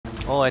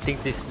Oh, I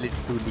think this leads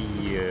to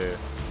the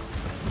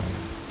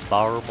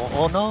Balmor.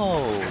 Oh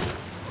no!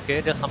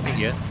 Okay, there's something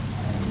here.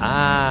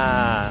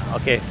 Ah,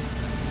 okay.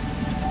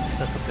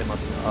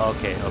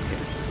 Okay, okay.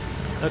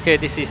 Okay,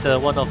 this is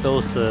one of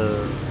those,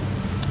 I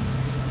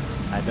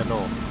don't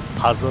know,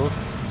 puzzles.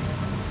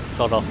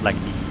 Sort of like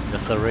the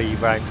nursery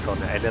rhymes on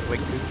Alan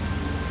Wake 2.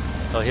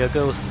 So here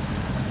goes.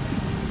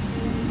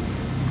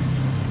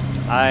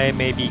 I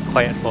may be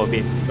quiet for a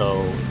bit,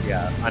 so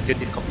yeah, until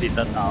this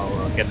completed,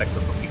 I'll get back to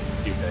talking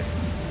with you guys.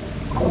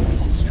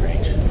 This is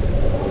strange.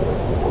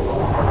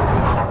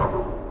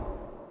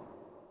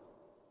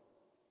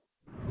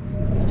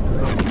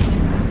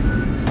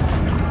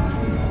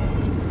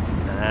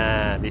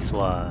 Ah, this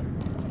one.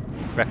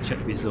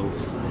 Fractured Resolve.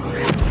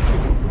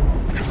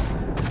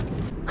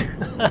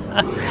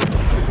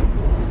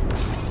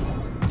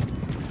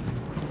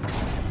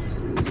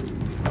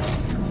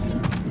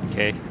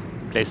 Okay,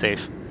 play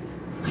safe.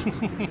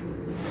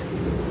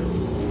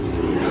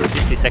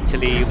 This is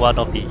actually one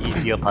of the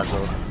easier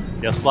puzzles.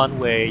 There's one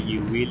where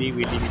you really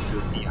need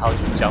to see how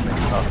you jump and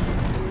stuff.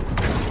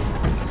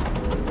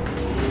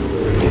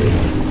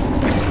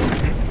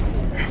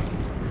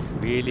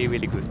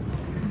 Really good.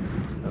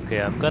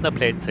 Okay, I'm gonna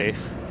play it safe.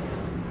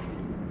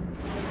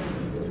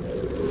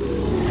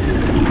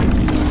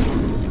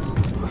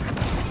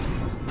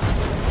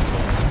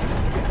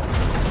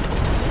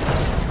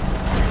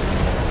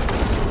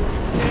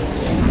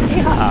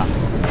 Yeah.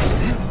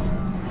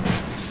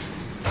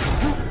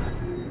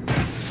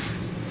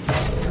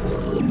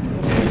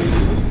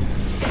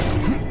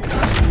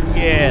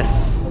 Yes!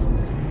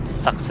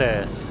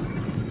 Success!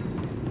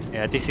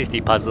 Yeah, this is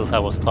the puzzles I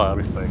was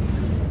referring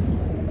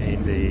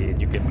in the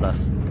New Game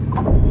Plus.